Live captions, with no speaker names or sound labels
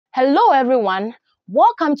Hello everyone,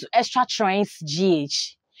 welcome to Extra Trends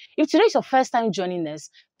GH. If today is your first time joining us,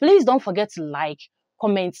 please don't forget to like,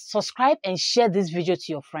 comment, subscribe and share this video to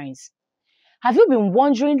your friends. Have you been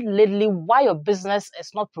wondering lately why your business is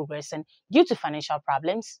not progressing due to financial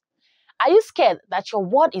problems? Are you scared that your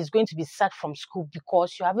ward is going to be sacked from school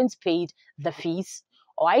because you haven't paid the fees?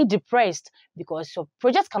 Or are you depressed because your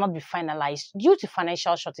project cannot be finalized due to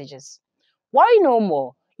financial shortages? Worry no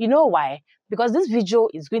more. You know why? Because this video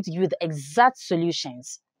is going to give you the exact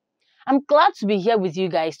solutions. I'm glad to be here with you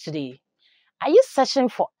guys today. Are you searching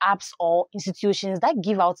for apps or institutions that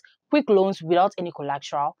give out quick loans without any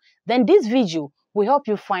collateral? Then this video will help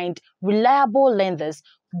you find reliable lenders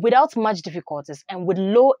without much difficulties and with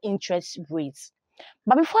low interest rates.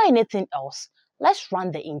 But before anything else, let's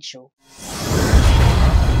run the intro.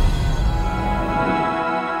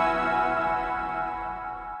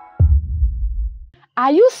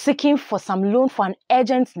 Are you seeking for some loan for an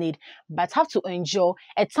urgent need but have to endure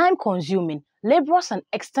a time-consuming, laborious and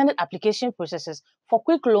extended application processes for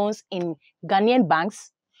quick loans in Ghanaian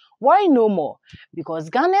banks? Worry no more, because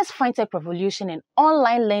Ghana's Fintech revolution and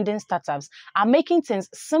online lending startups are making things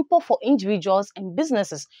simple for individuals and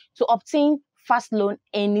businesses to obtain fast loan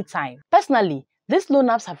anytime. Personally, these loan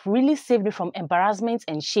apps have really saved me from embarrassment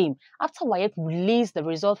and shame after WAEC released the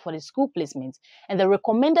result for the school placement, and the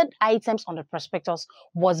recommended items on the prospectus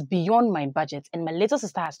was beyond my budget and my little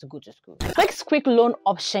sister has to go to school. 6 quick loan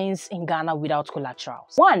options in Ghana without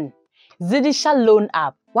collaterals. 1. Zidisha Loan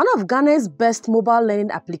App. One of Ghana's best mobile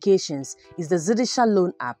lending applications is the Zidisha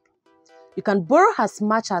Loan App. You can borrow as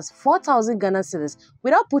much as 4,000 Ghana cedis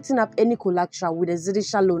without putting up any collateral with the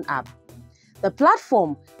Zidisha Loan App. The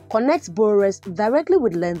platform connects borrowers directly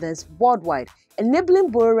with lenders worldwide,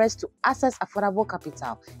 enabling borrowers to access affordable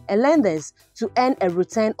capital and lenders to earn a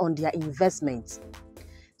return on their investment.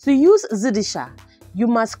 To use Zidisha, you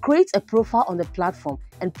must create a profile on the platform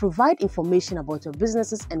and provide information about your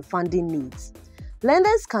businesses and funding needs.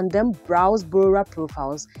 Lenders can then browse borrower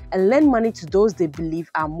profiles and lend money to those they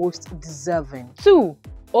believe are most deserving. 2.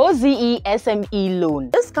 OZE SME Loan.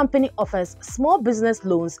 This company offers small business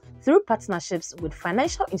loans through partnerships with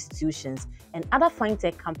financial institutions and other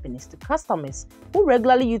fintech companies to customers who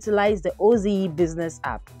regularly utilize the OZE business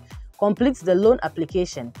app, completes the loan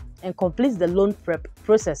application, and completes the loan prep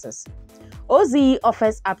processes. OZE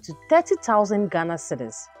offers up to 30,000 Ghana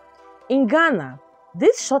cedis. In Ghana,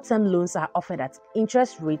 these short-term loans are offered at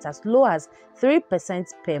interest rates as low as 3%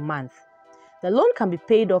 per month. The loan can be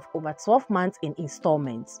paid off over 12 months in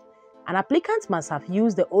installments. An applicant must have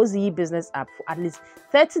used the OZE business app for at least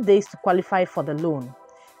 30 days to qualify for the loan.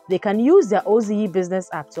 They can use their OZE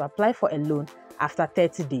business app to apply for a loan after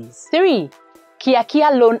 30 days. 3.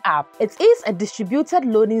 Kia Loan App. It is a distributed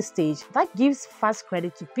loaning stage that gives fast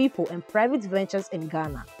credit to people and private ventures in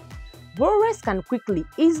Ghana. Borrowers can quickly,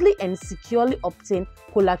 easily and securely obtain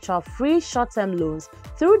collateral-free short-term loans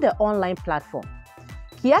through the online platform.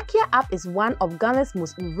 Kia app is one of Ghana's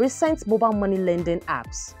most recent mobile money lending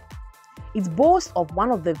apps. It boasts of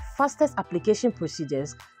one of the fastest application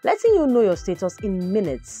procedures, letting you know your status in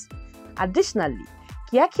minutes. Additionally,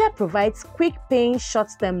 Kia provides quick-paying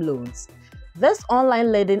short-term loans. This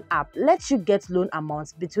online lending app lets you get loan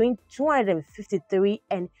amounts between 253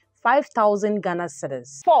 and 5,000 Ghana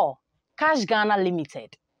cedis. 4. Cash Ghana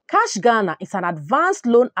Limited. Cash Ghana is an advanced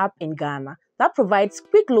loan app in Ghana that provides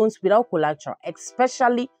quick loans without collateral,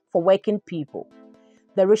 especially for working people.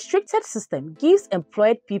 The restricted system gives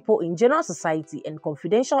employed people in general society and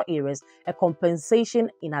confidential areas a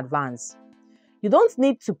compensation in advance. You don't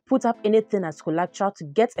need to put up anything as collateral to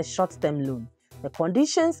get a short-term loan. The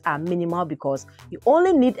conditions are minimal because you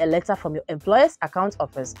only need a letter from your employer's account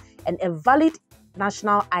office and a valid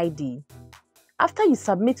national ID. After you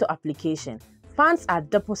submit your application, funds are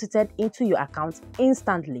deposited into your account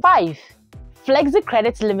instantly. 5. Flexi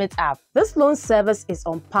Credit Limit App. This loan service is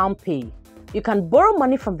on PalmPay. You can borrow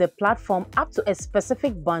money from the platform up to a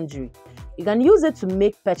specific boundary. You can use it to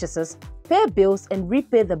make purchases, pay bills, and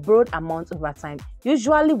repay the borrowed amount over time,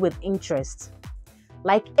 usually with interest.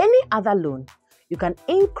 Like any other loan, you can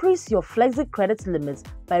increase your Flexi Credit limits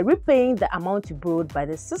by repaying the amount you borrowed by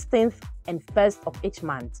the 16th and 1st of each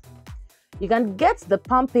month. You can get the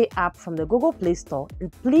PalmPay app from the Google Play Store,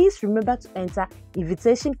 and please remember to enter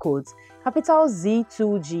invitation codes capital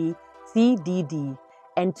Z2G TDD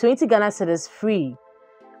and 20 Ghana cedis free.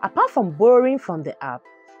 Apart from borrowing from the app,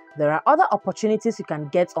 there are other opportunities you can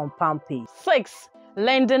get on PalmPay. 6.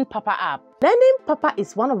 Lending Papa App. Lending Papa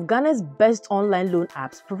is one of Ghana's best online loan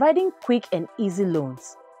apps, providing quick and easy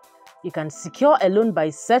loans. You can secure a loan by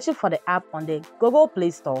searching for the app on the Google Play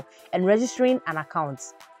Store and registering an account.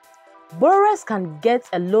 Borrowers can get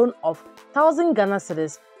a loan of 1,000 Ghana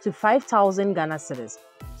cedis to 5,000 Ghana cedis.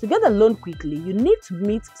 To get the loan quickly, you need to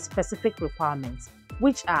meet specific requirements,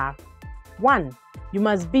 which are: 1. You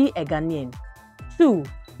must be a Ghanaian. 2.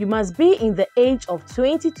 You must be in the age of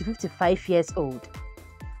 20 to 55 years old.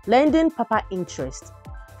 Lending proper interest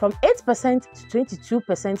from 8% to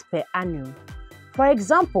 22% per annum. For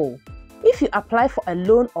example, if you apply for a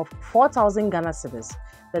loan of 4,000 Ghana cedis,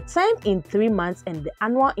 the term in 3 months and the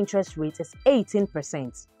annual interest rate is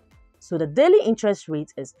 18%. So the daily interest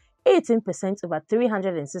rate is 18% over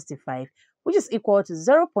 365, which is equal to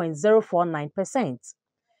 0.049%.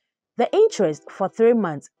 The interest for 3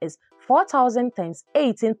 months is 4,000 times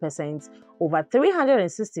 18% over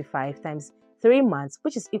 365 times 3 months,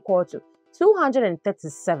 which is equal to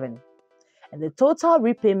 237. And the total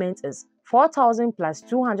repayment is 4,000 plus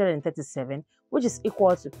 237, which is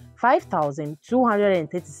equal to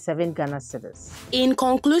 5,237 Ghana cedis. In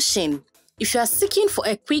conclusion, if you are seeking for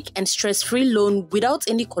a quick and stress-free loan without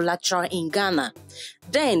any collateral in Ghana,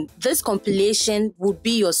 then this compilation would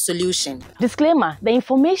be your solution. Disclaimer: the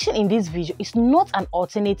information in this video is not an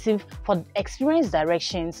alternative for experienced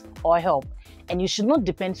directions or help, and you should not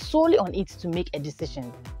depend solely on it to make a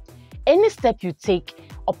decision. Any step you take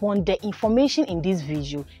upon the information in this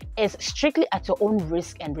video is strictly at your own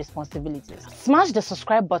risk and responsibilities. Smash the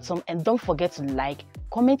subscribe button and don't forget to like,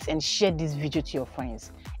 comment and share this video to your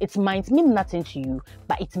friends. It might mean nothing to you,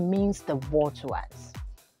 but it means the world to us.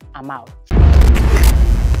 I'm out.